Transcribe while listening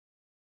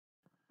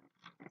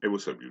Hey,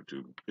 what's up,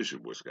 YouTube? It's your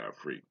boy Scott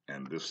Free,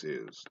 and this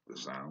is the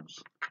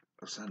Sounds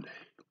of Sunday.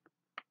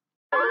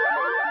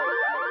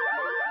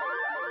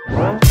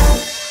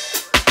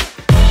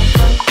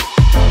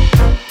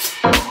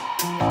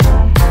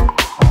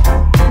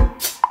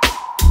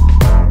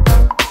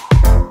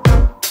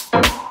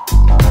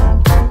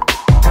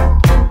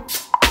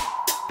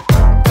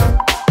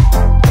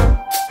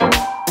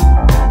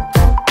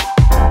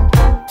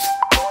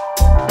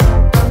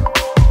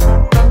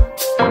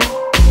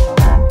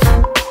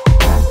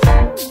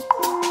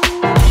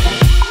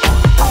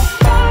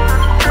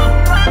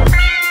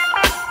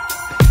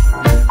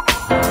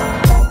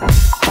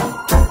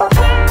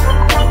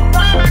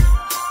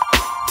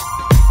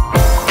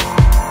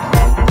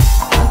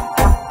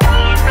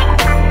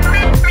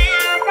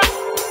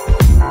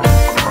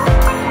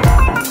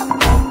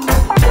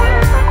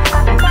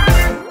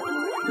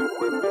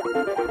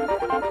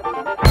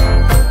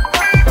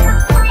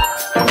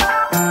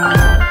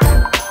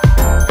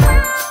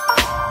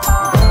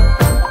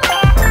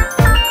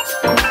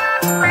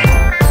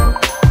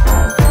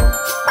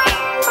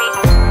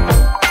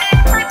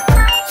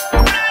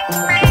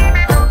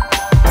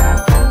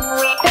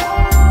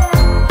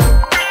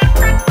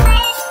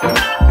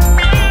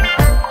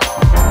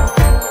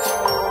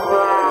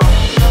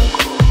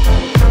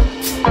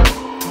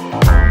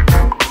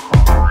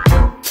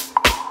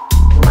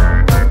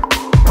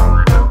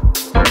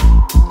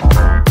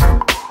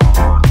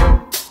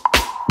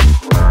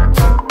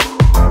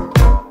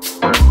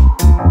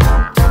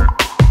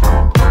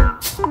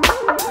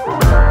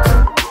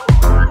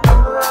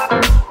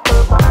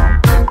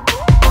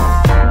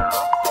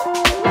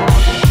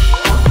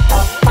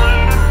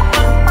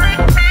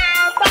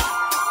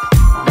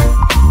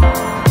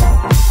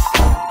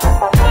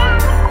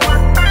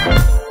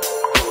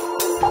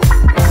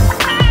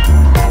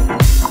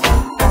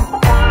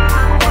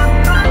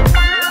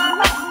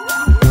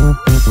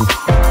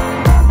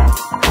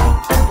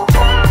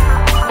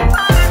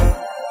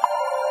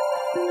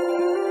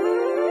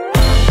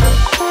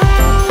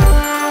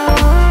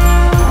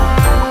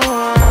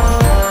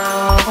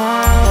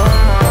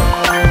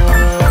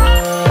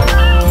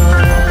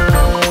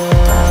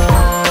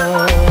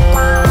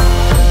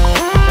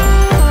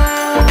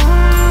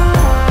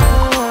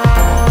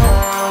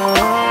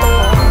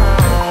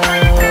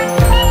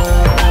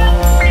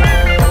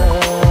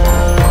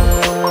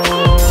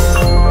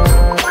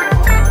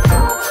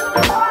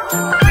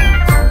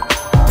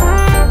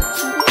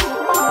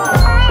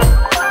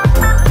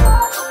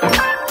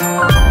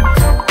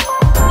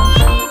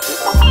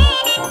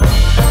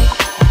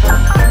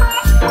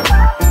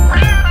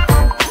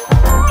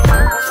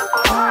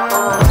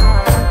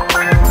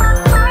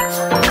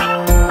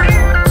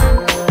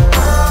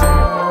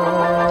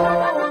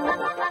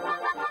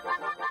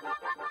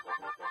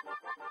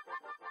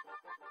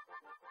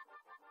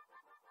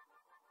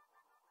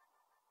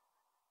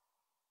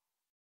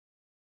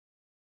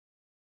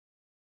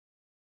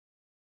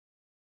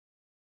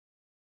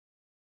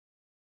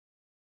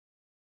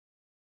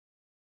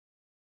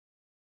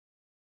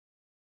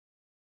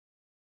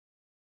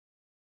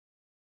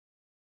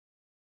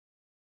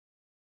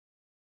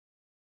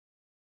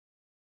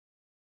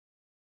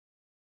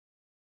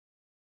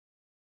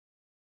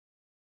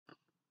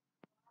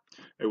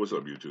 Hey, what's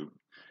up, YouTube?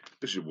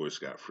 It's your boy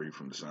Scott Free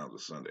from the Sounds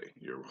of Sunday,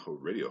 your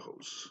radio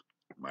host,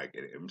 Mike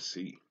and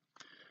MC,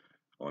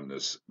 on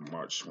this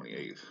March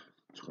 28th,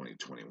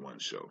 2021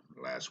 show,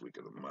 last week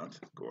of the month,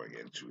 going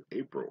into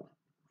April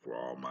for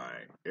all my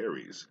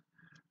Aries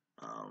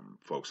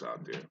folks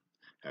out there.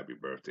 Happy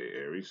birthday,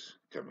 Aries,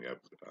 coming up.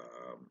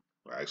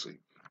 Actually,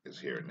 it's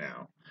here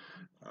now.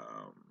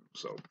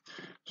 So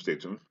stay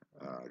tuned.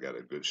 I got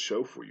a good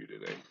show for you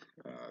today.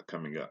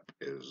 Coming up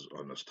is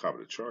on the top of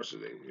the charts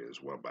today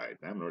is one by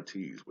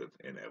Ortiz with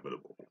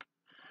Inevitable,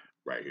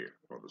 right here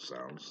on the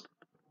Sounds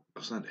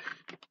of Sunday.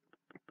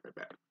 Right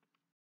back.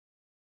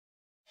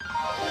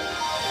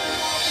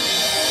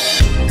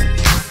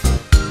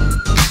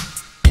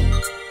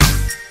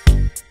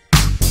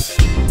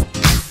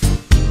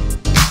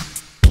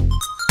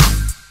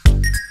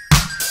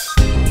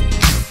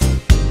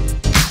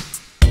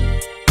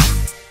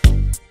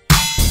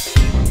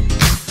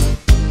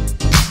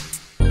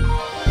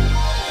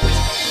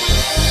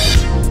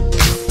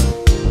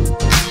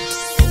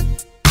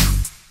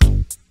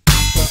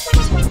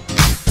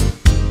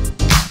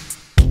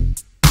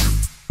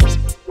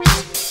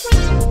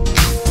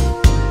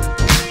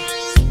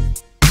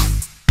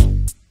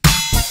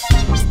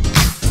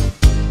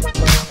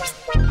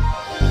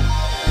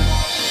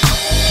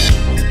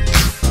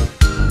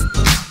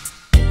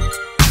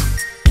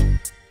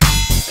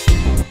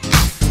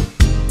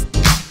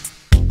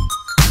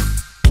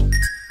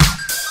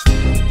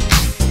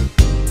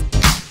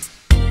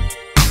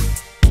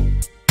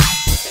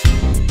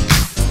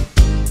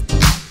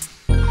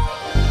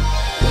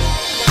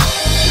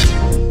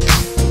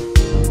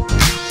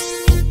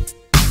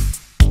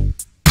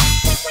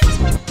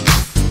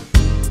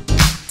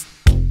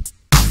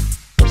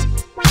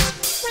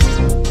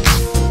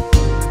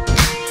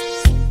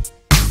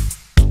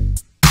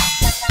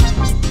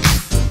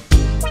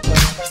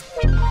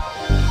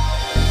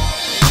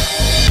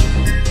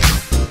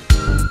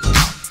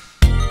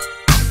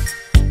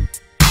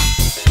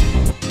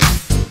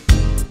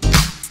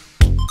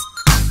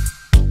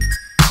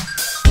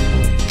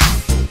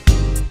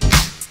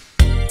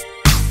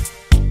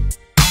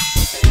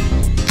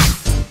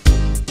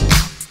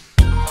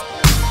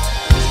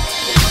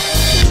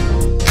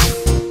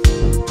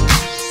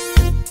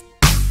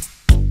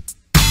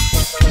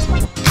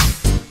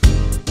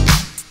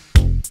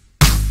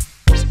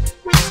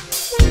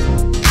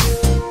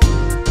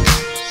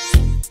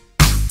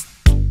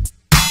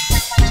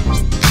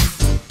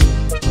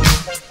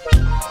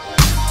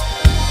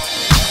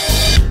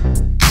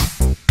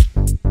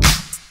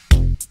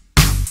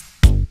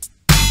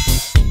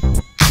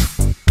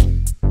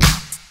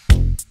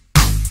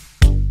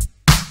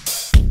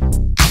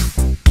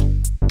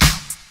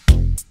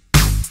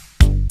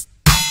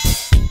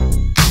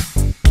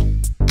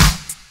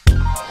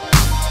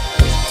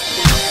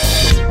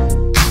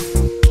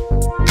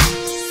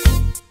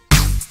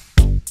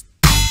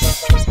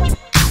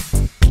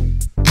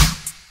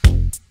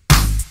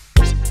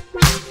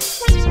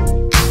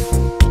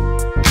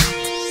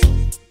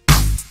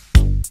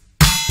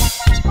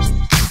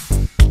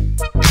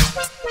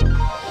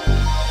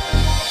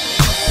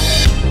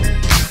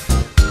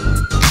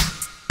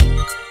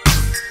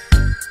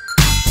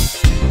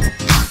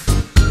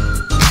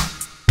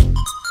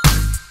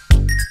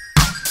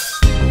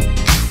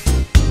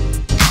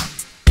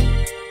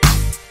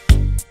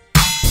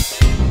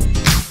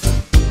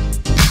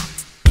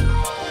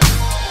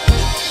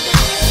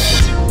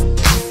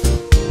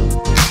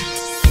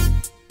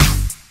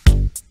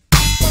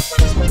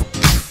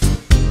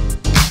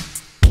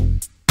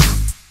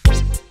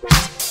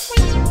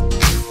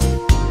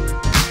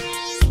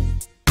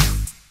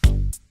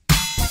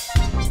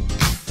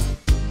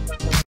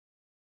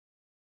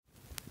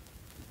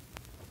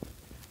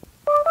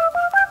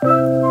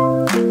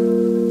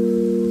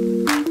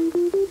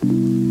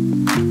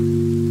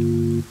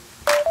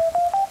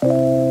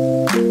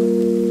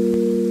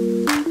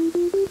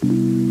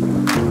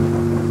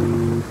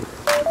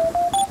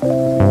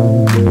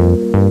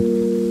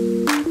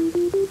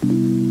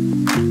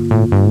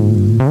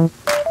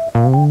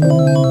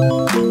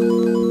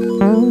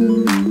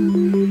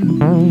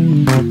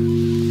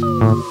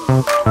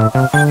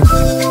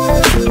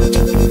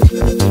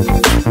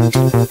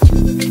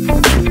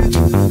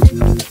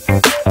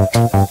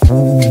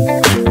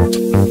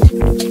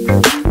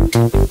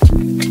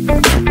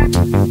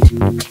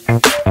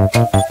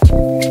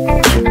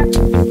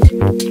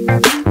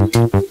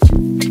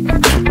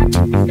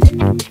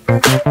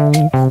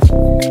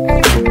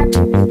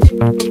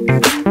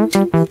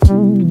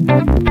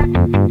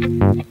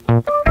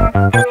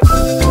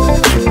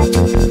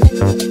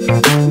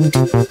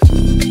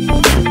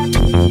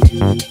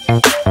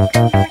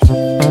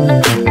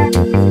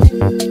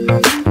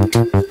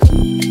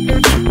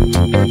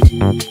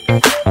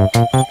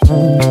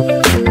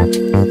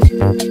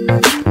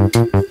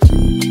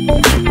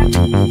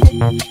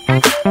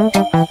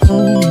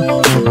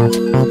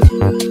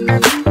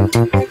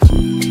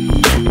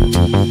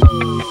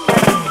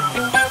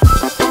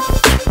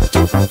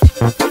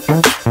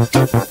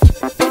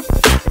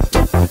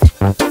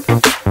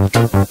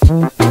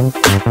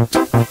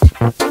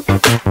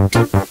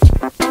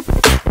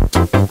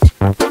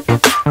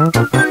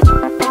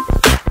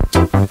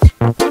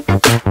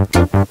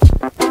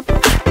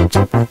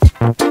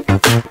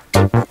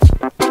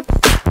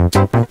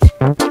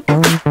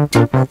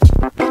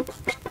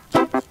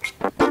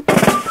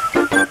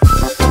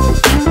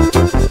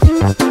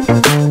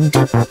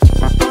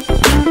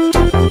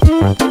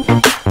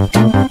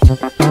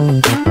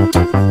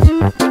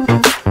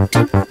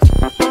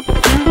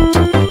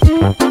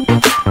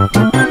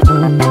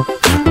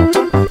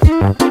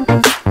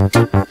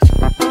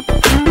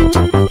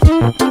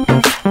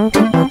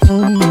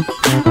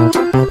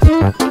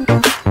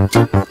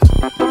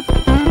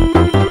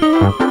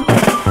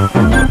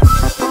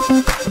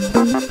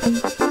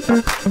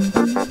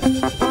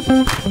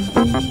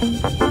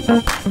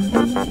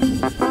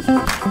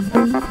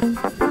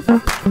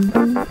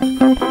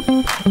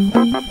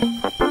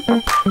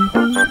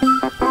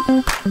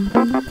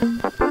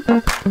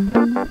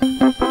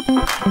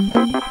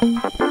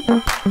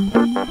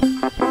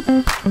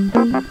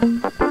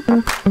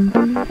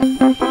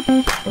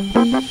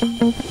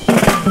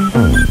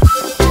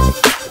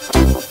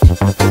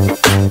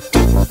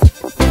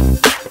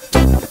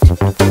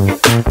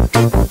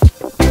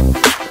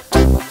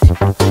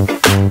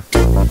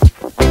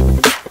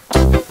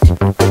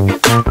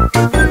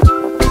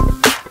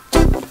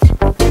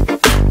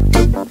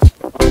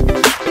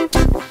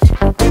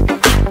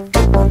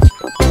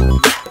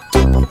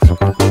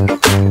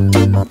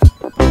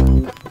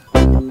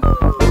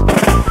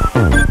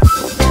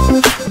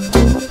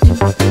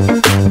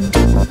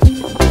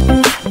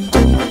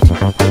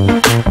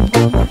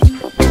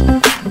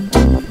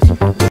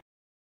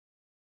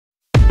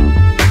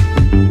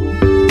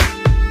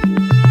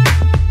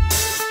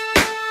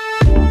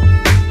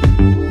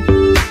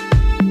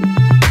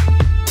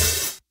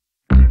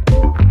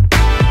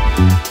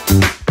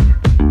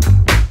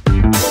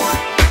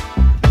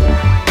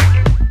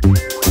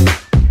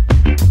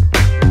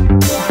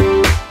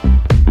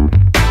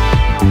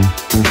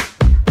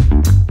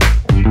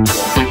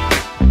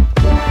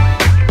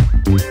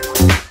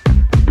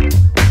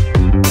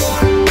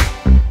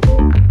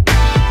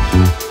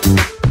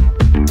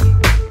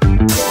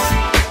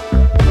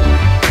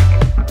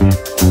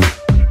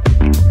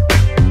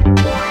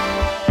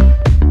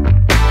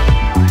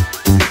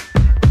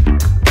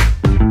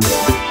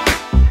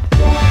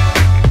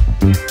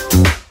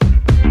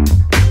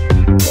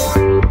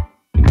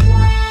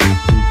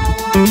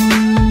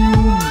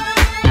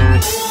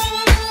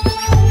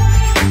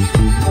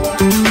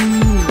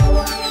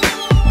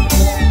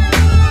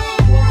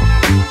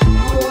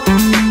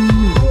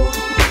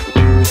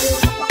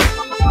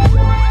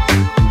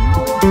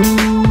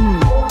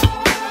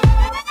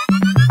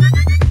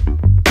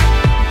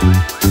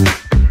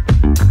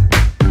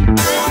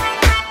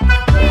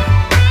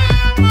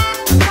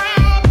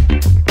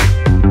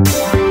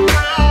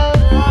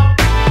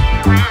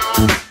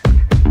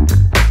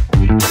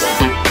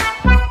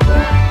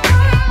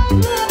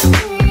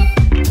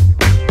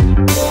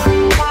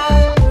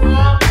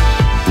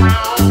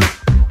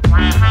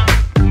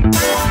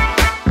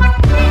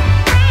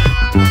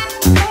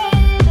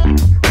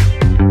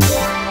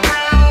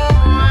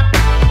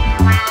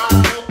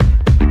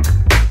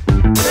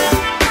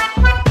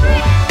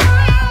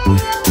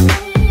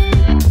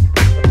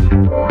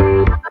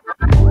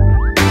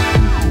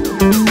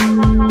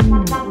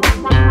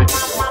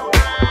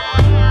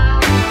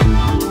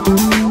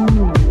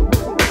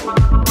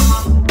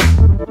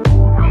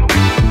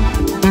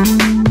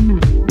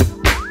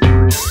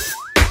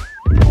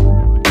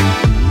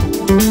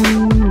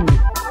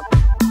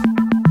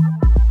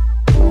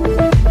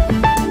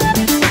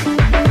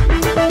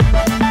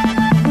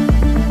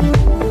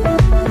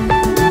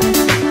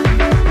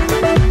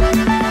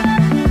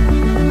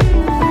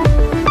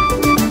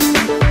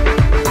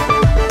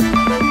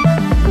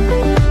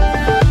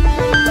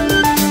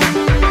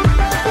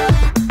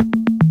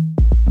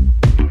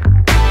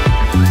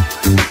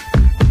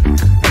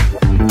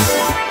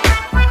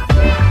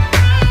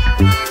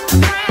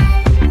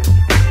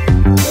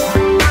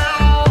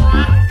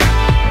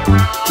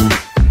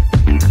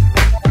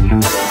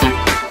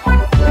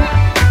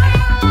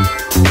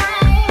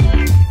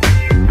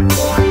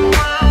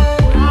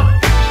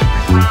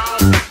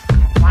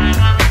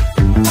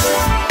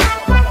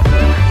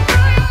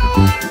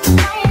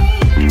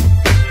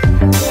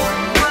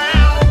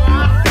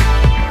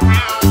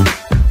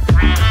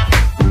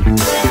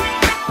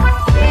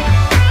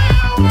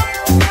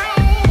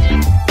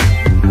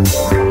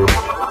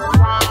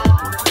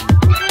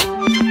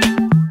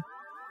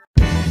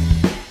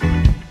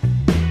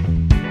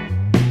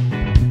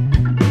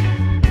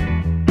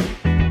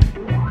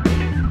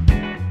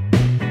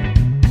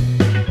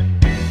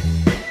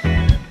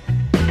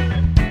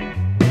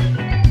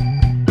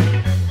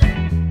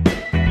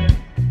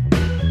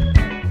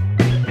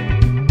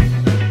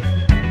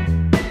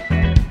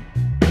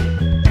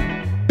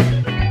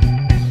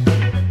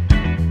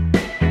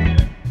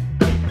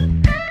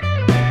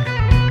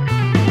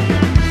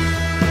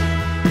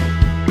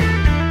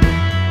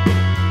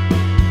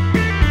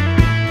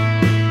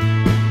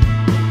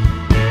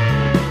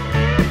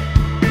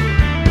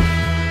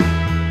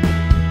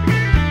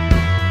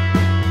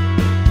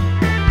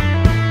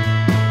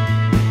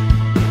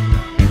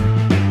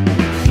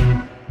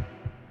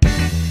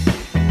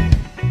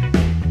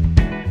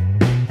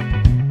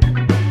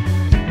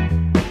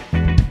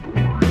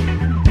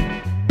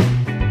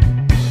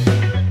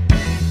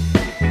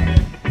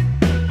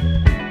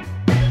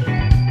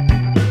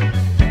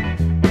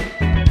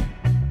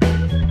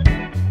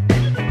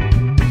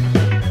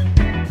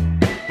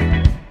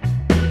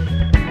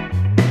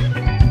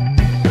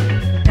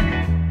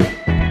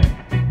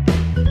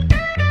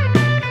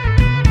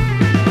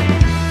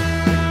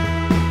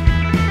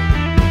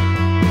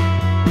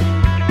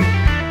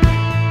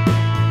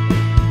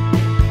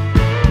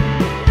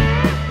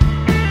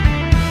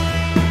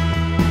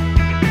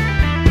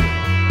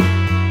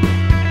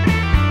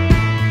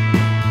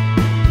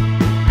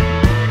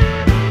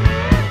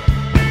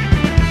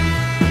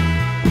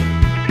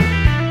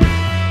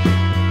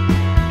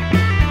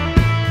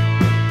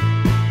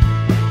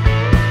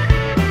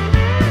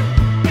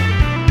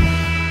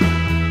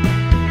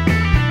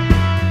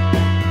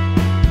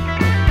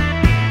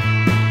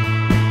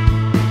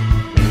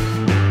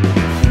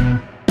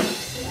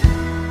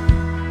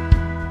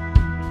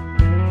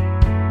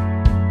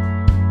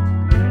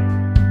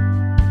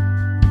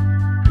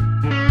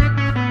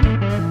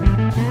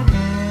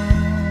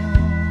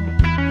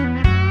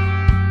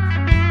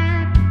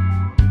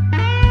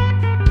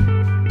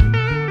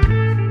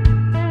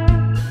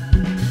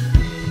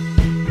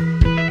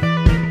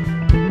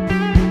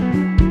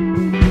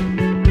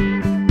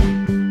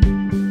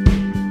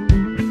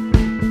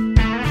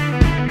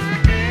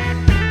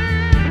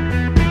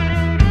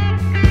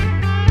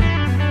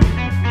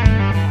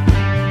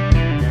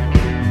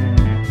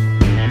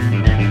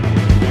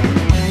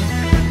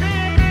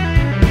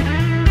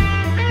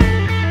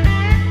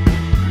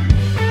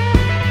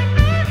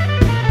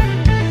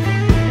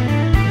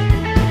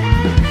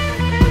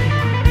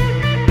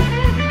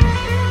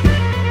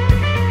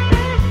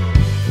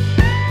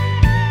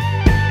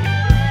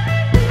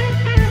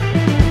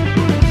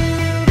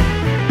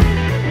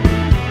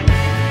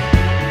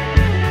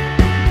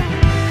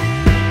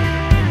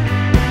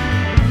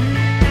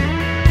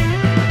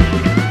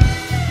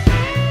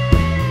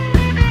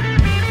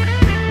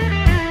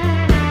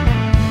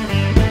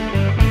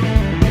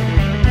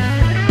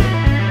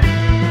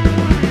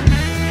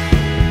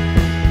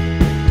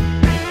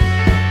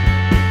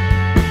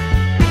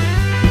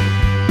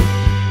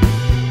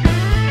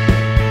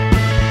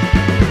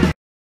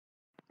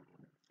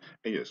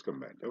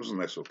 was an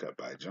excellent cut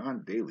by John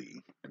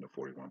Deley and the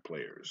 41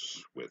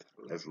 Players with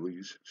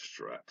Leslie's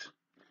Strut.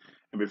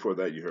 And before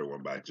that, you heard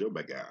one by Joe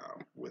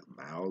Bagale with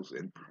Miles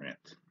in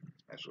Print.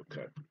 Excellent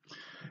cut.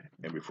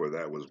 And before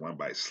that was one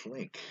by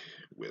Slynk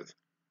with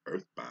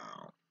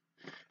Earthbound.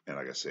 And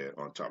like I said,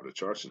 on top of the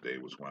charts today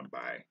was one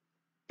by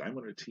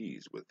Diamond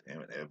Ortiz with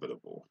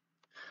Inevitable.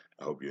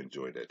 I hope you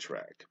enjoyed that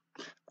track.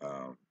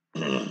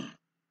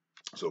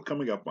 So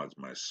coming up on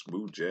my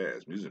smooth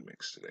jazz music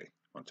mix today,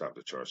 on top of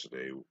the charts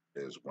today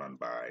is one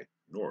by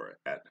Noir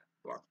at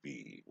Block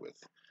B with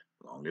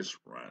Longest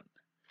Run,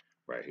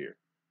 right here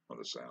on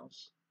the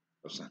Sounds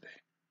of Sunday.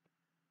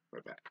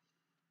 Right back.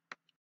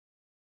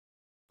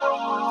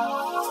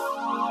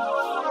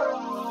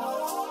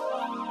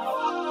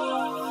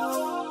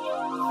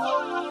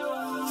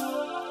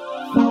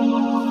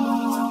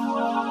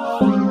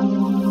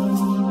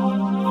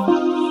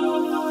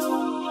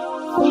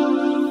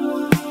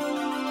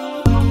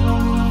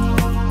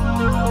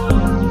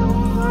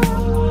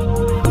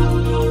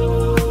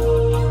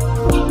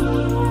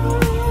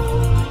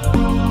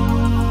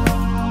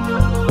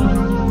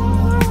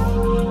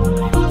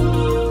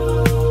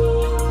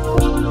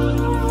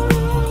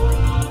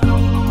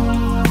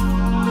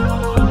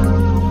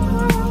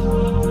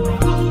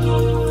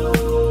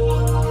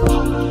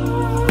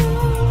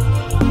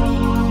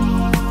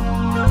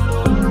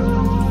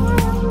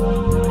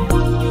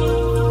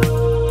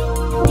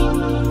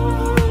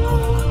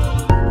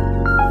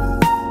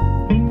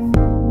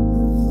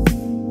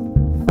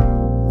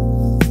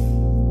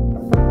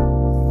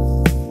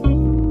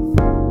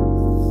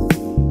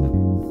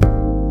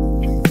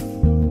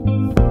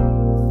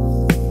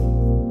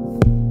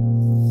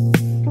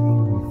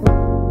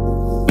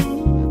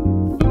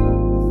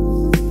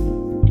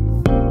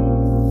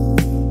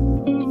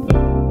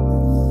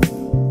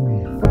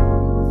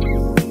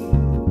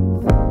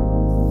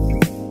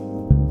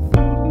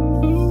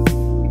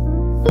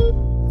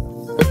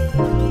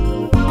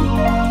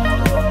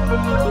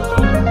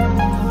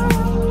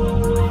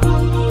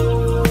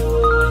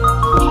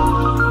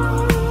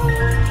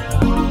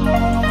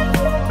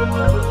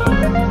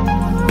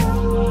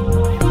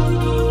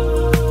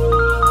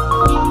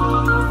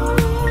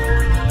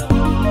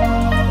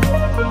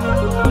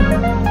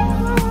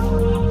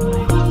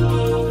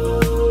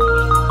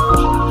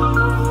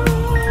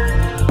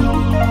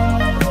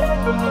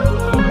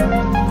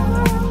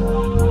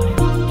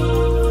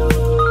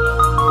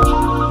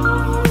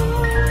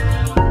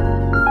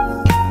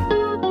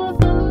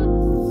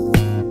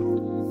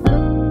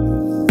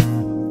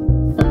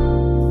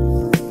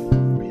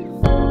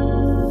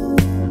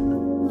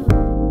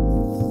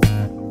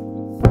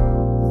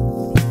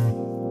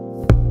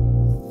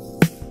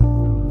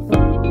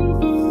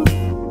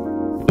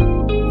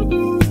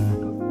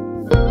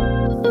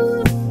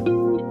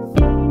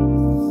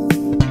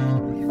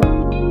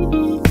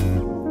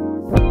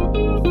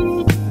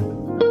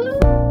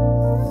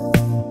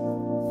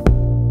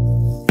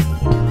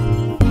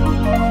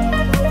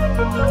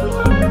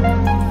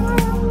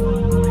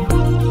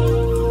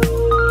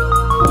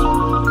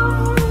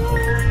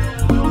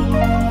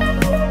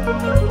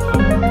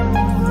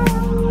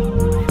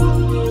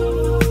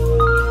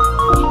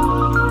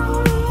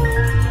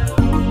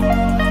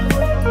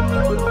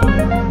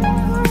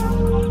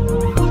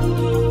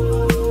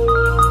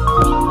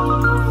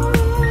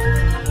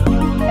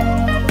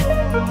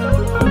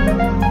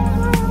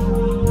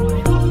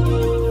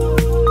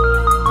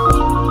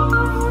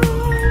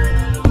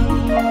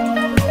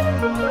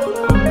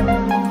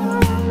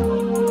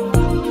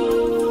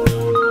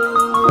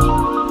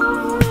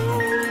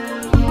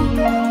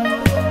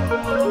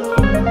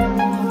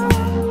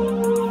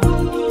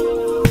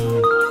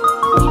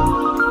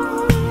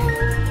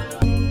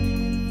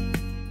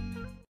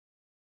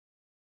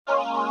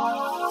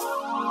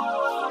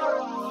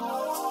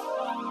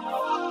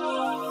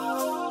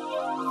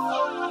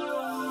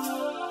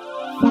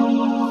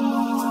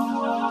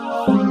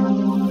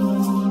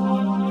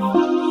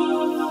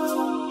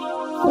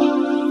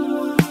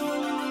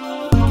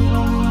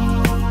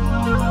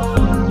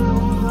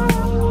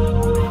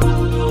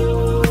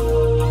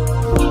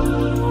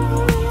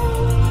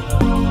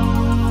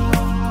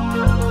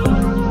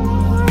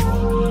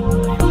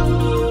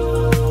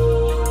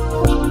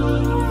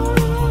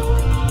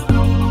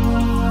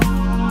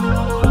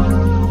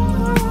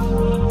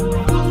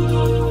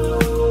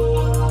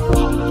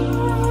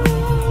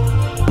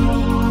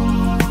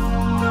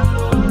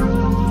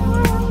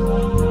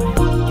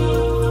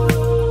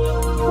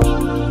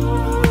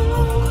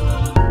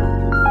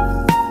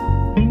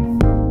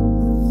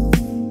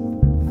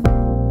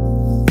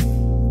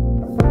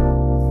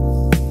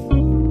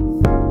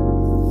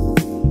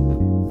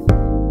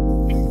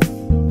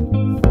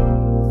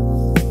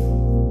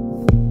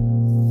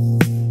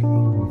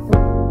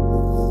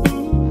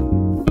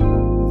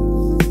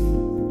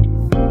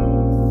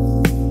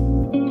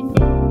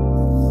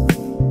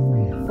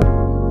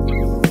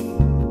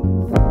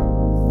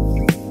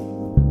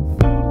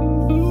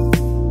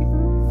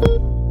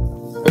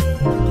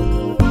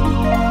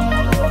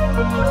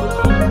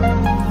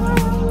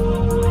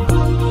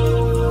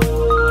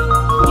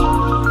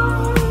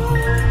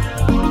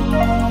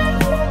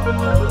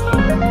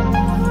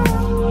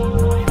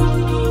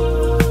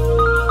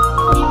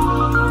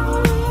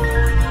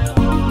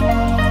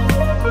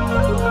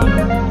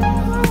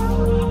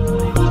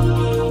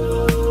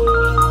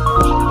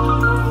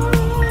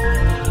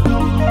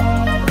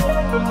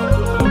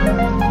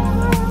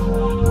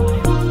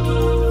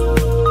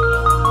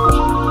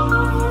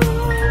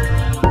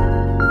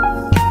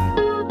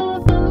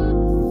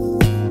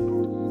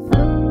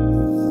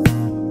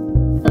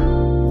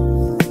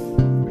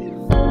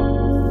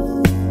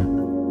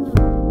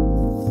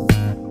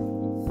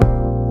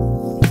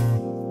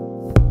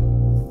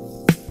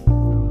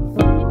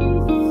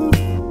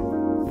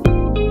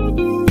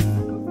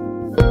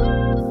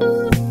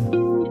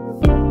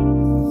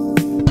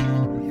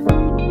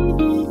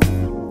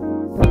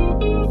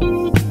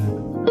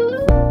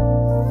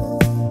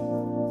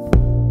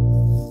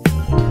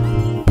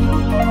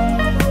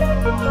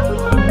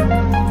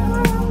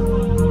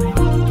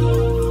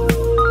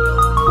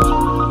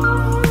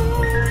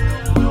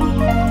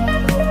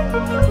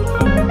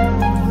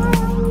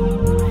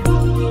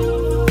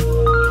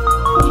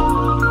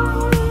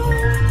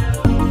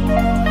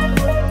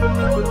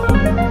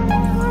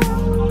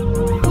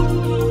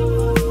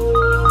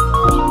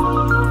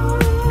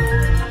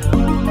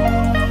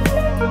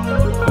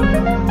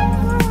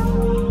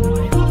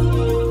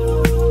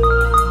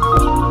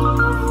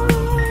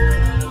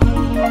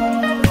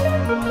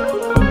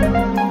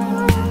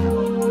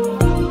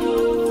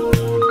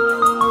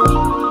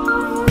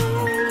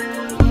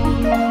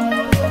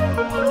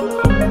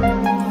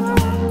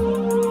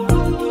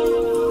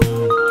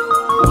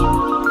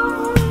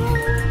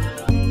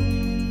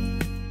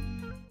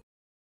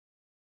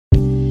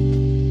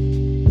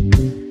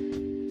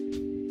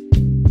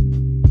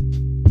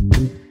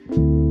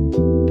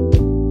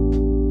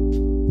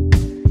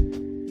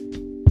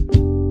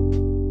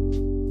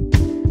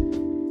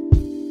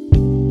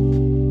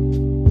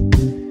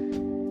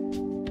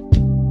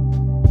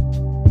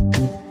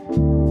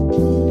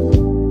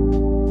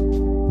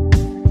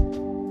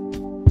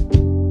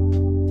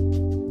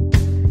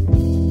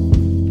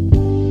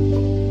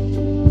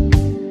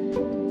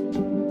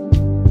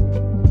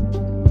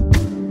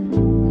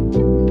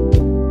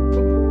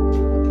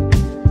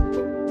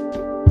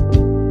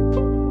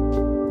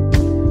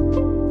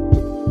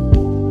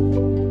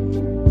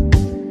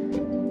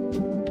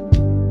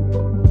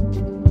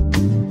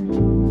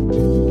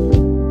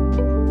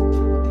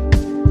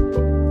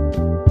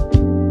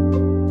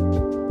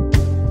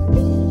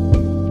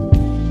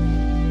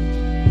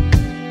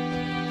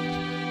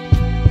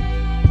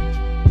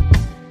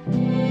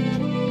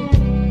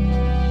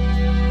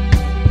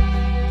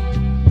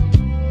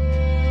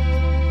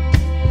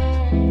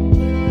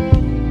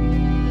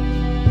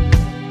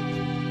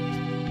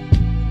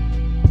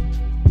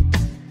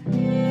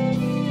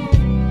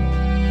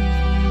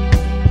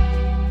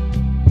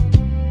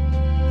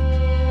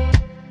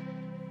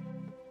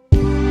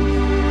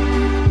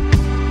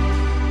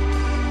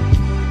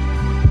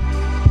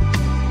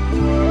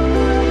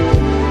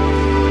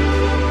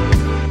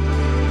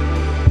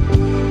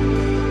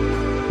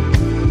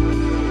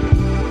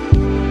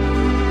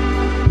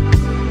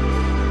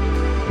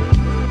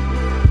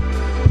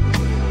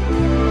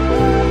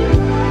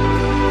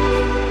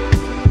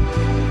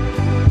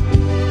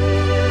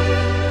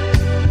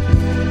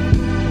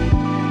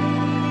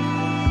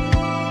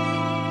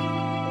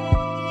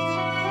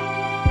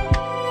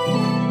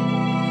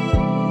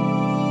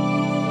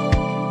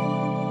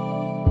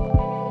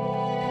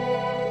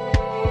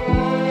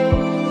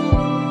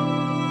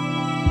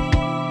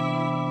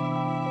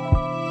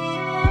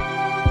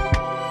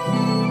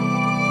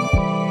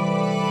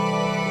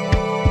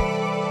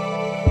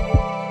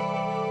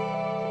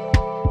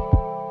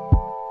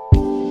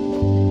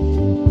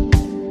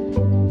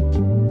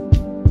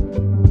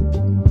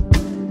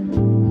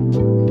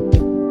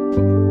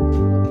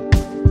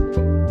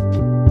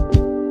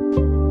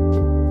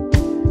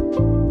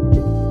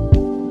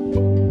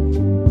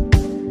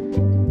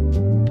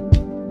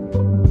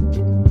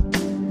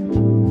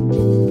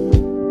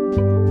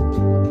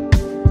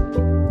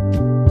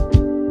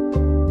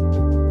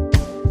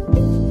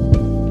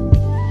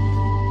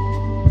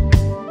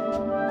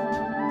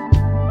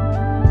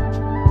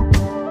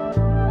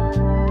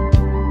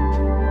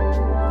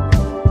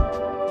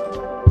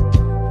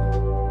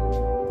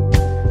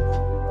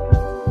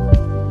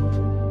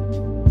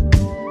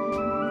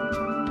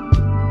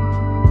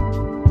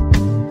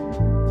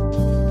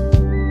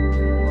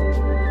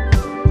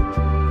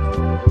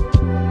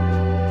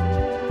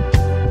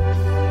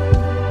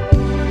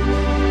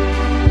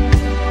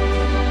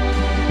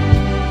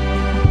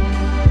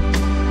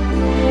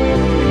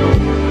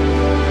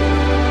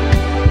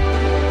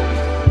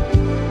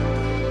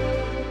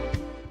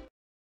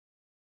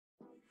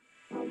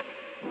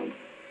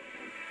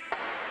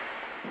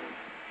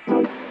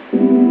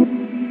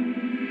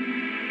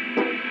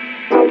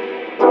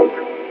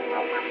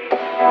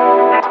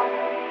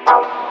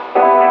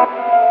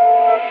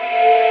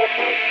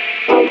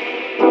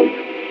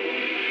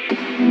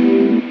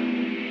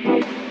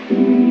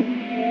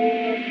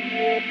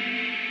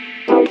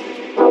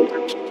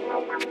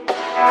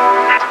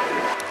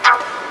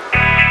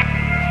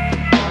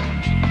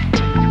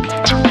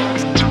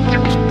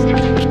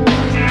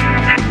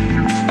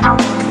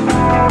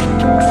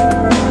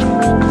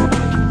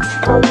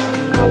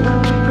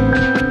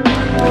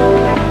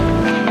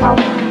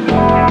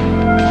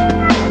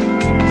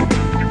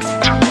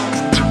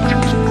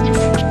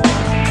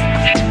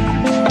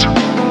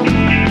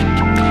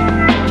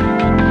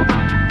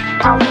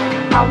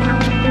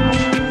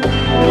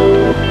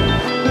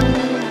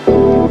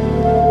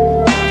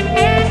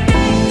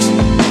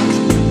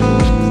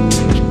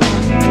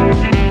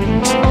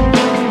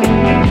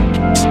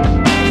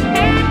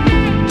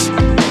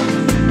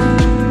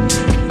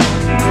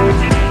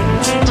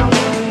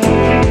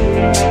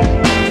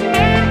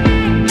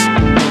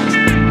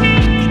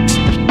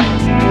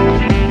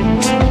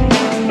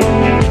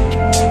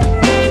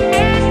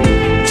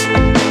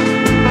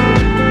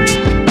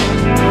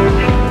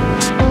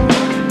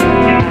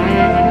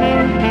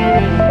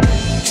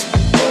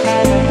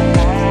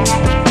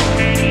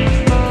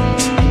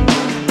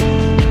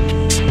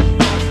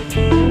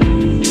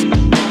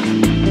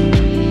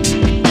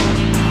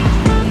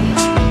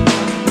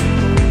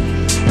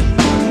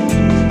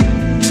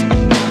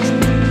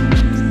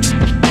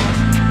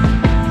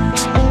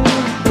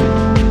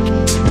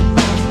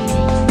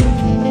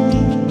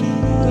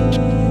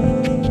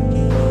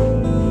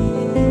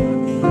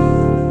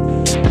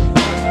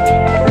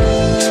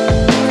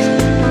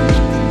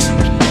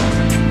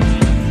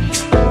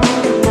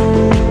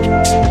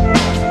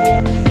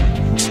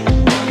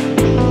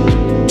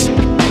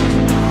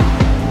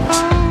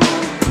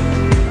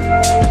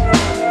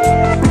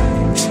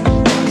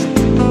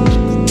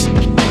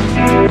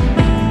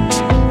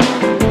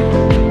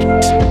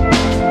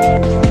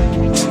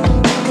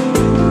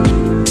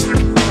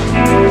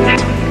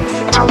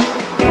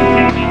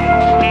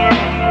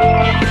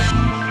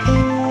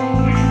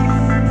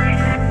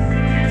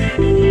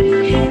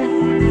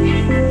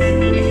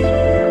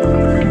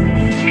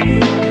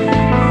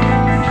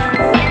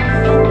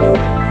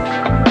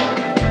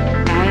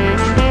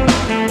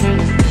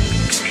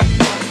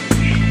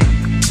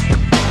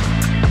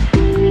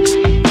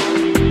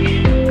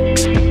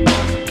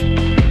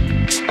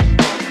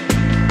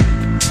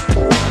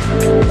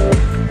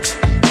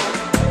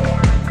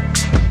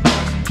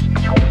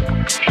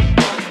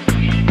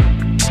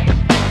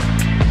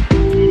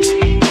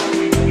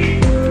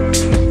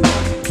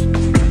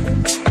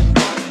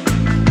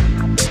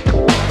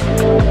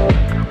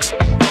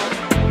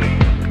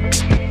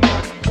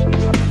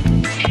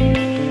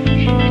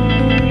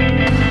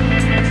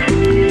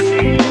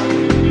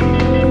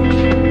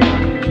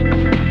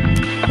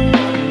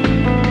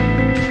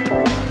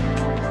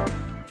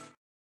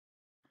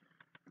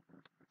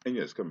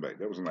 Let's come back.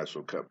 That was a nice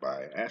little cut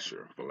by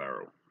Asher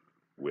Fulero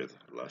with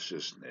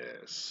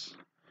Lusciousness.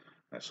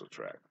 Nice little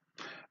track.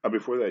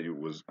 Before that, you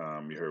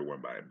heard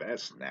one by Bad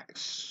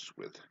Snacks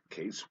with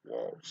Case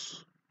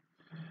Waltz.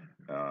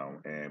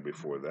 And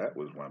before that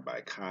was one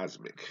by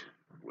Causmic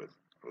with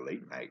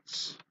Late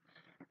Nights.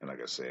 And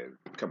like I said,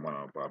 coming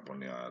up on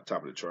the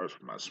top of the charts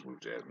for my smooth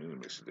jazz music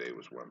mix today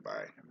was one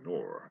by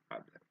Noir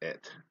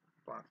et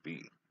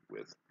Blanc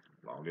with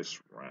Longest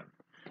Run,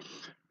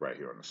 right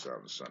here on the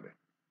Sound of Sunday.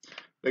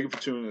 Thank you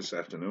for tuning in this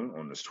afternoon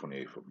on this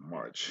 28th of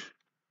March,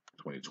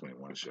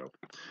 2021 show.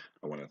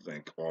 I want to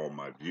thank all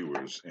my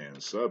viewers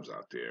and subs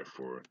out there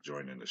for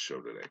joining the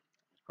show today.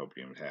 Hope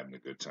you're having a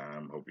good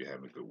time. Hope you're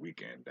having a good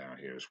weekend. Down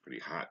here it's pretty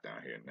hot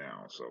down here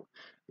now, so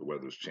the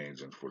weather's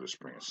changing for the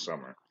spring and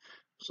summer.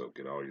 So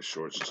get all your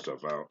shorts and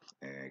stuff out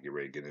and get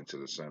ready to get into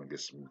the sun,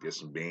 get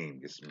some beam,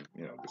 get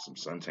some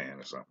suntan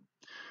or something.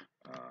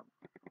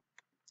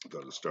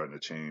 Because it's starting to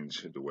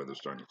change. The weather's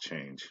starting to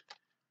change,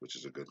 which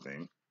is a good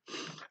thing.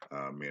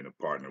 Me and a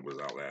partner was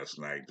out last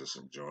night just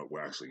enjoying.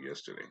 Well, actually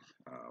yesterday,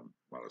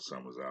 while the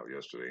sun was out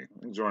yesterday,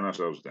 enjoying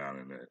ourselves down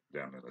in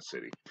the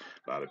city.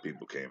 A lot of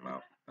people came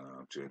out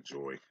to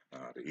enjoy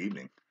the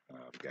evening.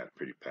 Got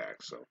pretty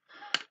packed, so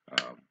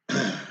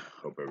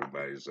hope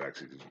everybody's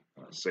actually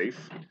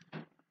safe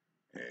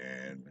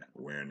and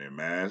wearing their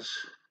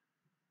masks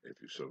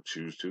if you so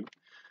choose to,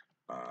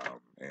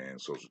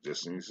 and social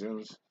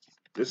distancing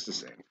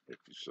if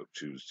you so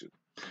choose to.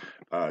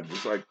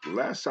 Just like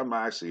last time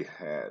I actually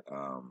had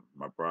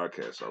my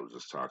broadcast, I was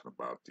just talking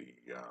about the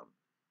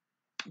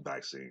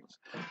vaccines.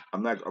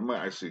 I'm gonna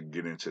actually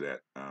get into that,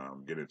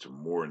 get into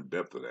more in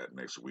depth of that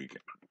next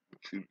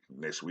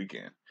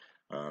weekend,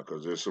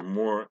 because there's some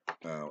more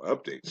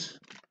updates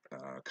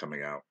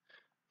coming out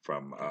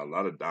from a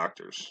lot of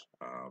doctors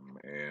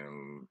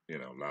and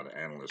a lot of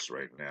analysts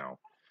right now.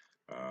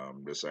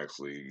 This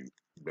actually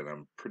that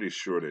I'm pretty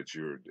sure that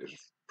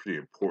it's pretty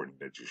important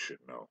that you should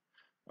know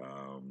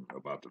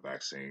about the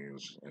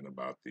vaccines and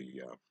about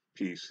the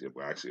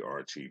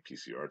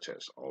RT-PCR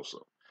test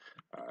also.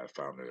 I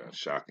found a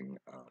shocking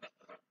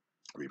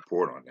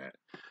report on that.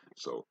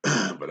 So,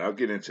 but I'll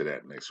get into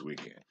that next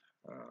weekend.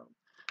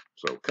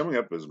 So coming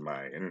up is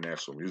my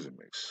international music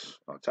mix.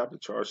 On top of the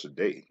charts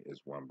today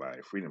is one by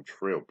Freedom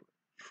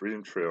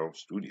Trail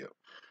Studio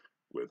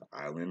with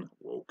Island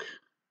Woke,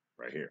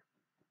 right here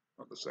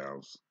on the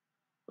Sounds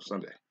of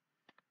Sunday.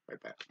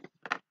 Right back.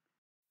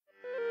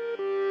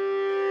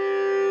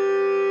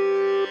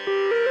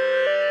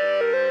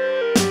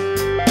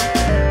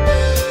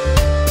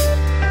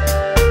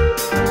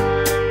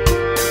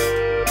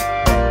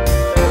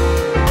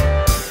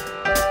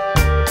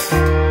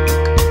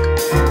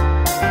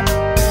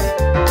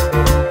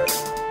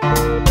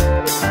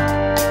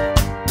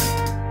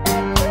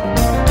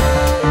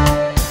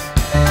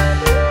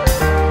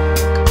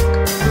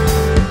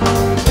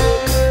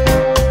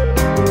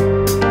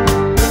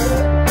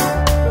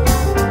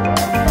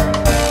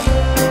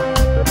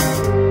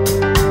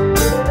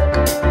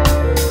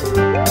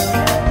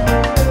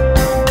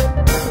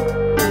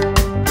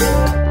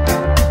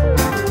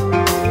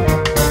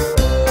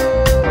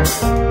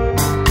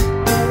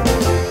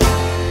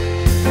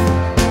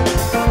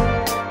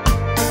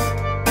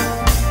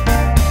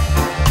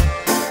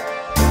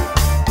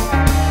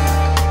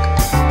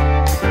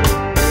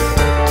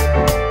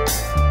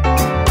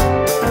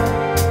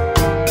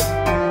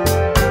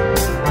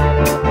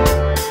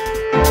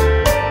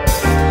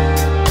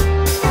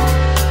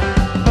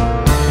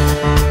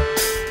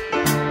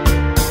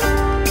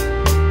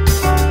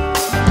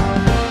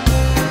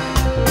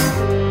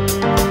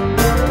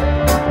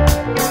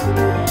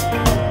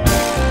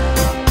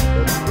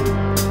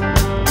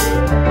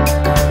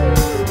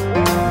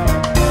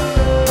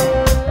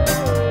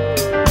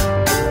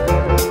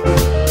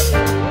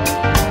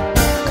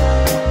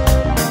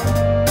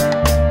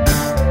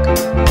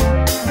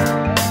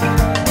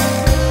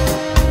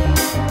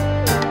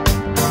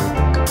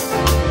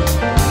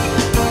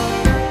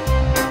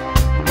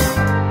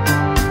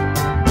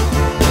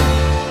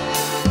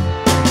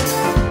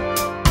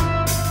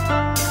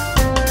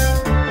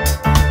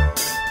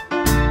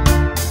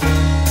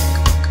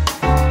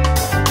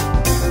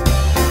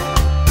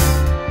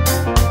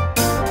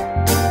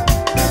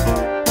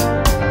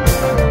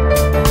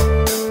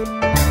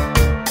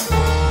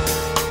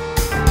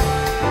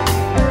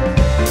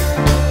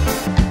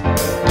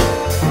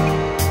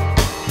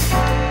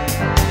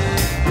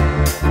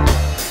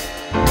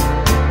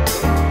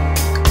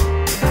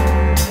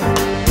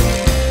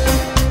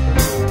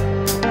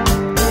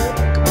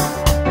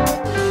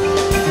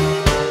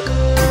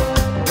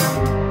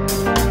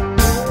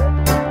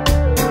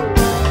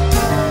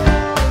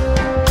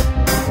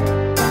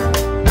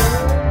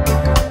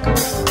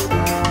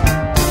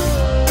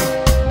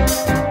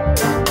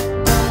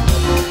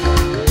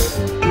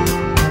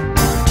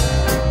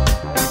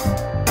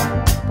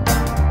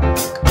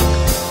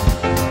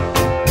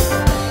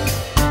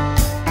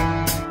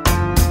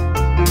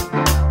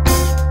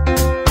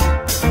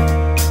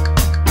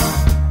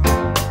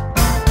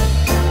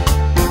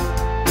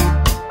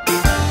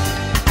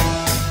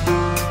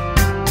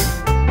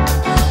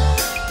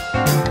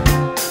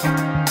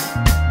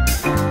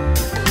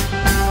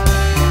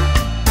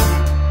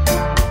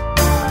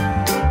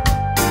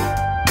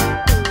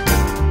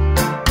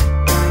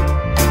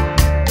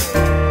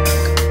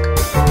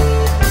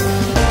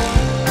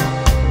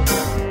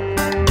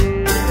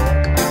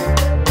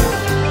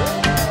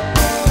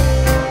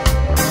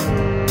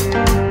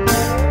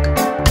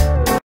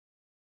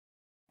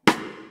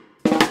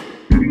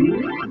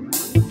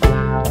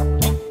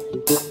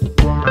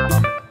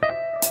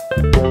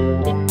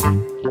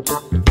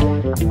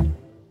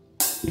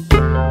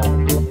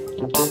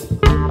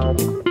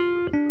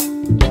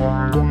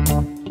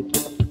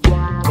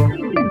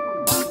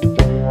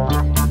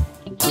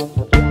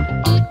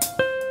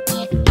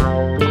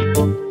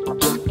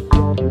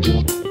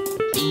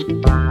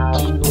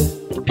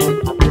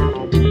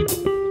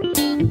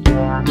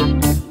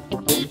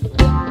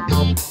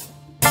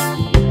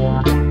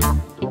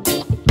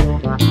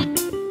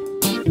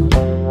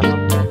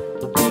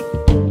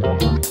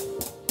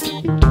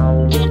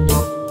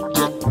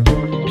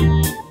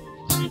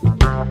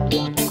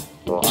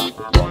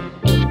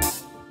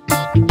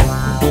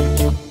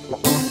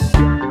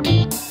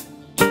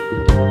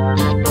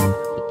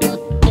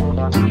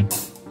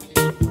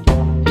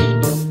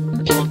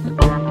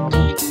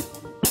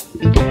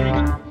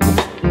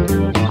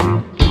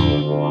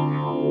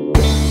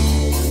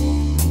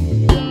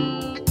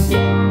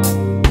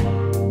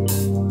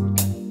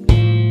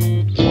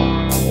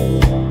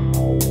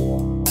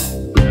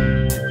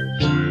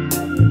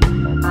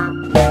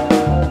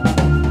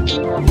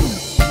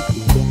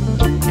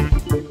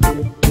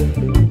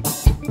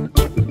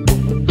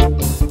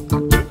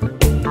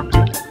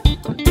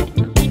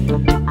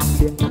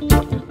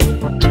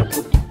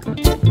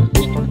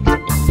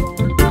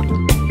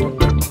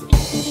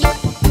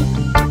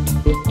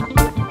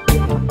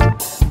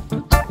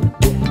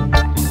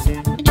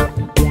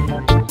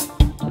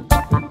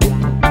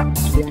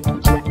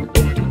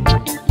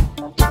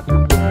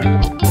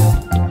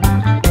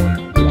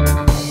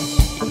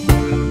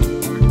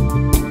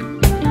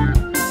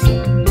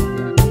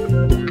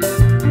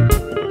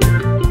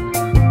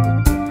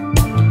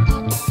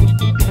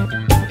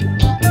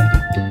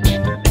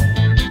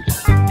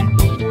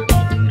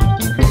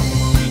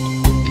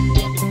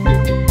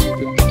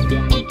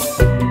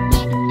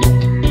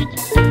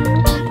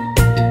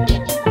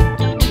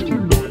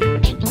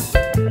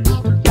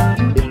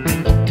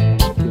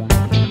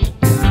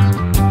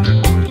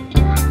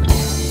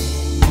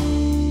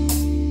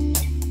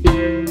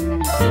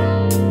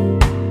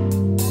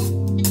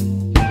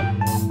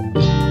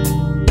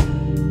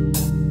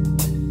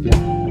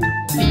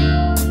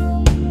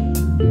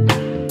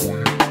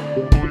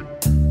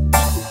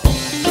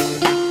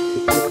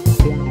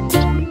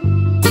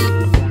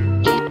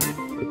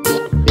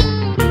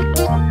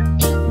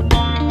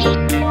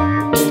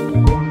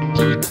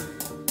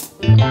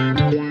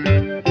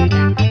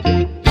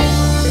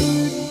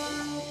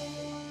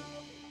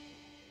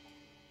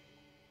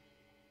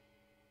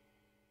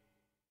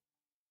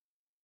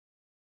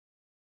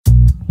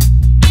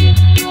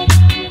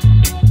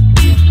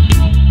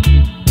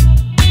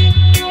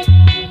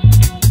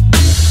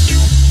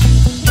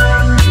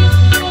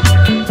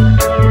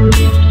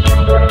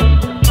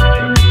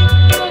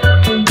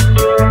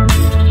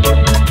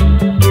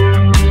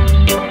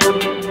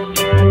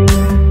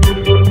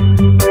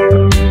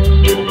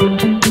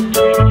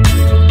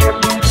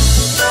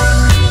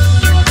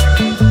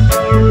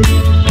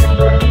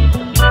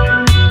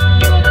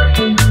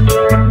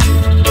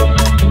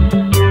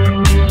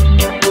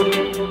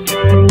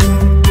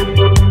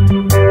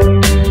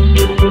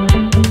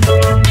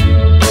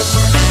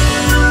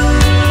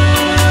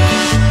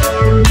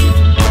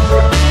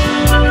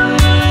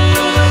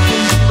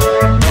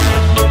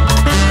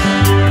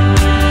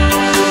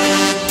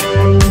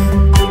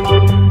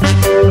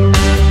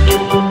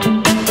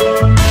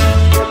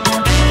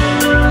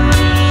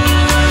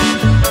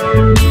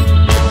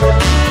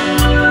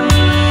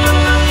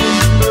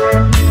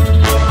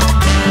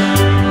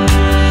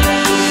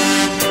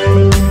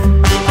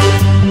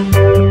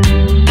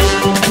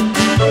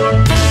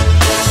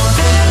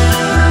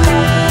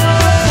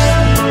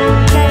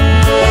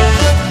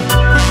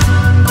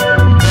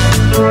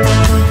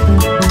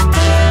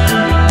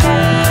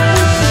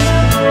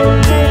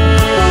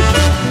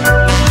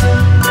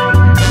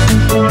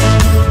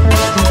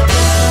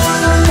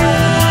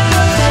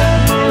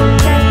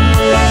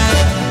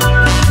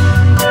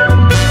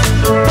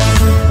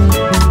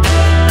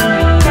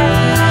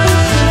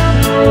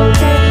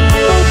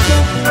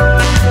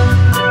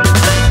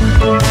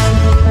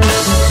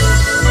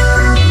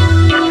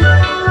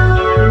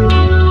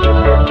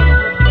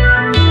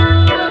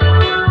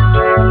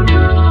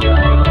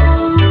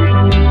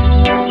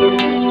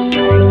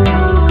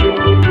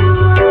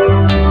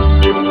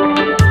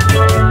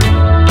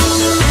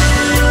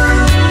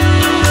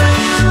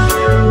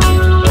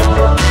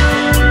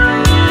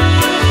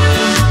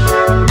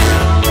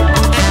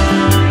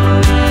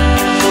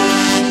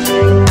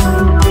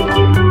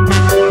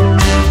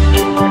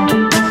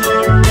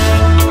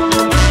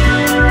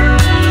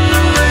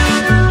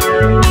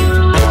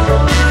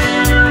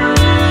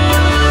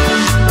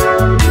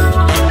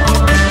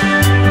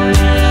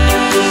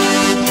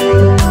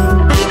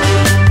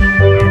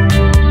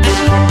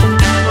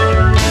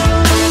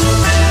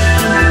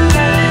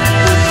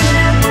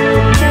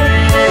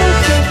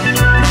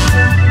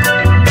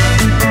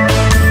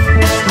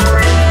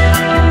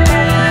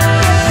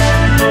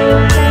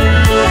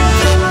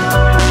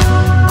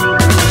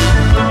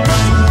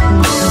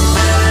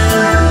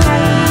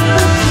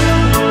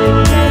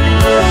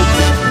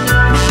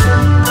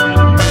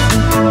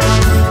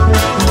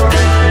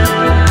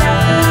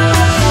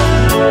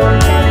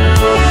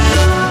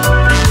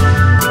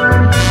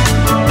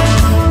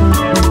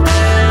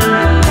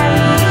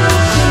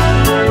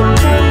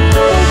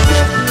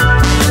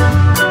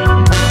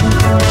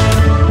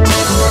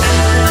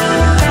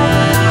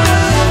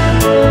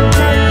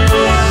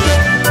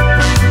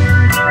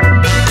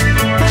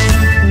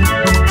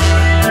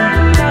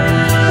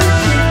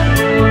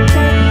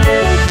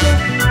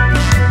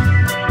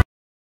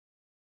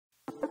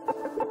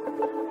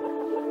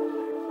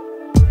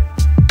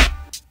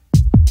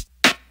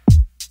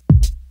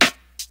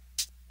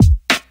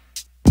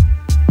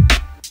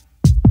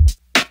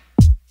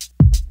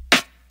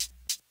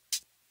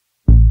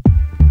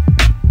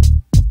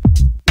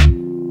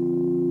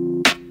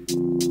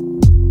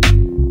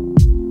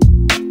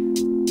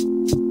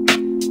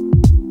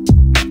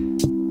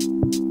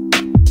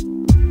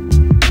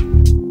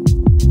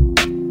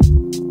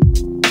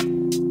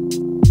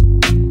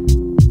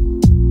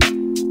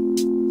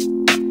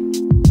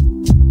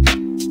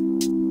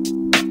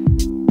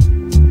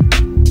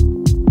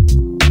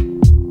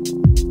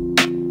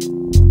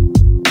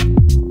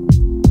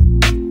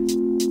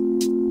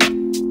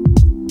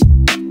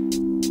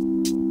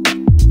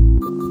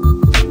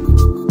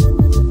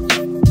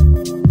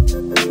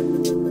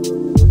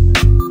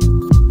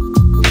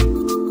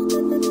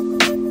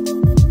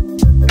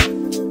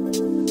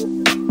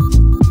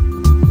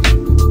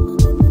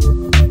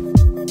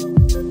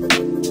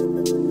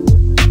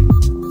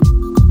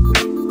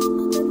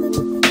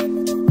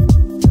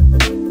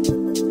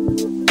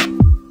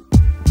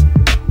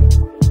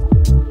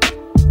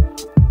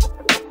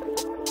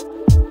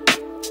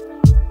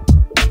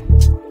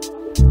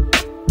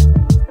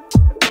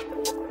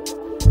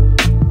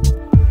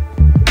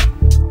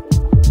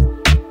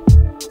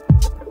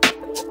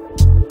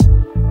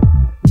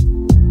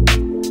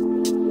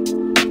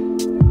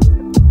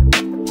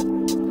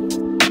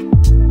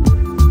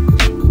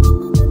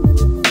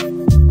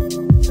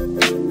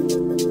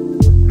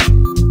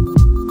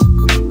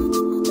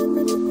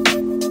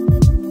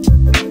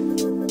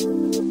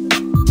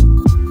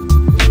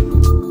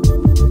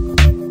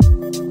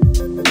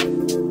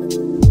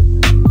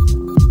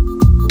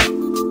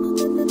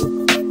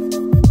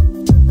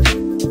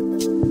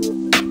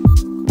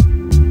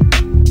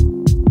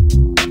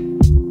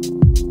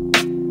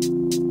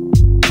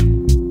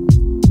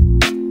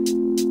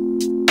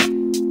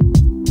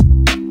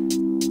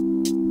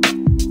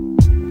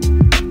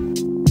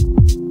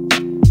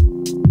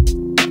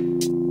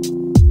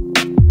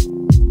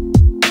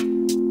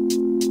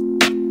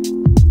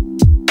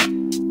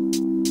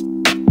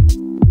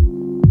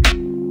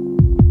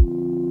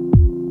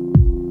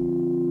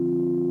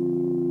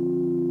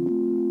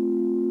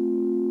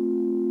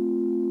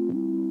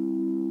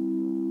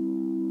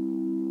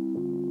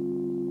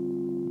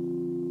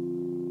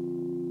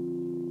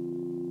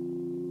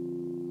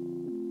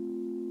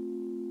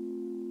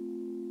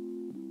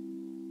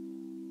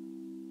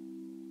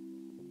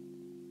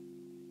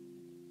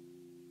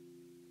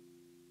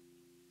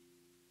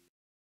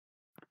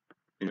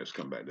 minutes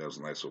come back. That was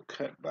a nice little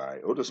cut by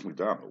Otis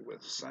McDonald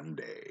with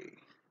Sunday.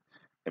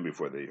 And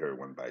before they heard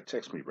one by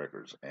Text Me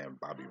Records and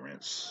Bobby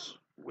Renz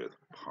with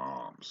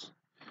Palms.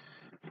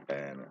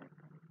 And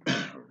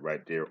right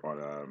there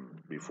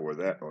on before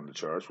that on the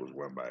charts was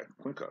one by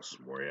Qunicas,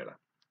 Moreira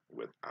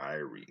with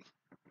Irie.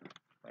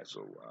 Nice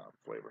little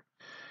flavor.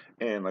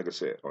 And like I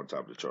said, on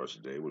top of the charts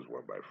today was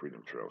one by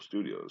Freedom Trail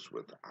Studios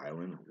with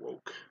Island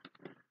Woke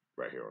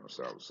right here on the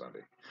Sound of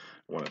Sunday.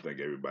 I want to thank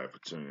everybody for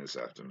tuning in this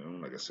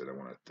afternoon. Like I said, I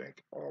want to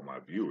thank all my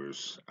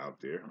viewers out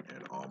there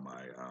and all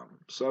my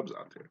subs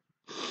out there.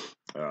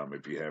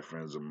 If you have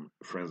friends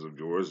of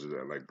yours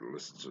that like to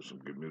listen to some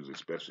good music,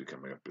 especially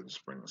coming up in the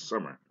spring and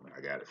summer,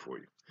 I got it for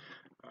you.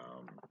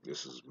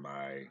 This is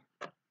my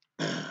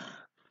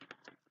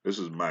this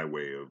is my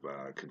way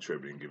of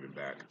contributing, giving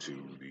back to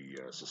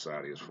the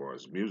society as far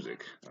as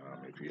music.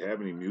 If you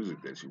have any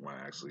music that you want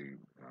to actually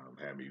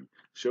have me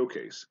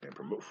showcase and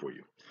promote for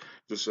you,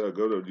 just go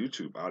to the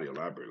YouTube audio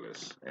library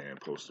list and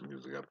post the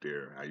music up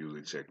there. I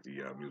usually check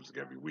the music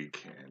every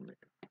week, and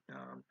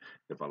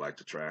if I like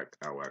the track,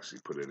 I will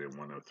actually put it in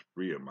one of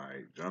three of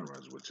my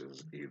genres, which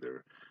is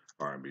either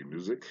R&B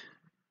music,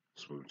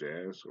 smooth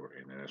jazz, or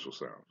international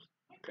sounds.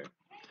 Okay,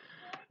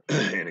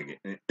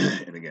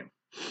 and again,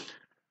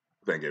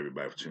 thank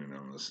everybody for tuning in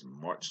on this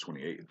March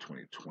 28th,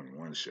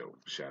 2021 show.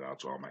 Shout out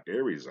to all my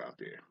Aries out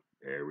there.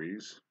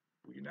 Aries,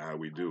 you know how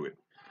we do it.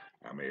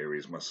 I'm an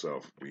Aries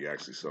myself. We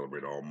actually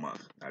celebrate all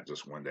month, not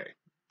just one day.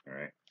 All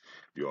right.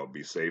 You all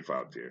be safe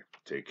out there.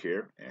 Take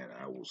care, and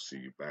I will see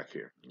you back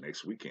here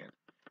next weekend,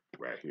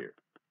 right here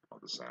on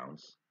the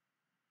Sounds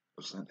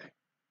of Sunday.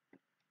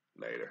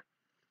 Later.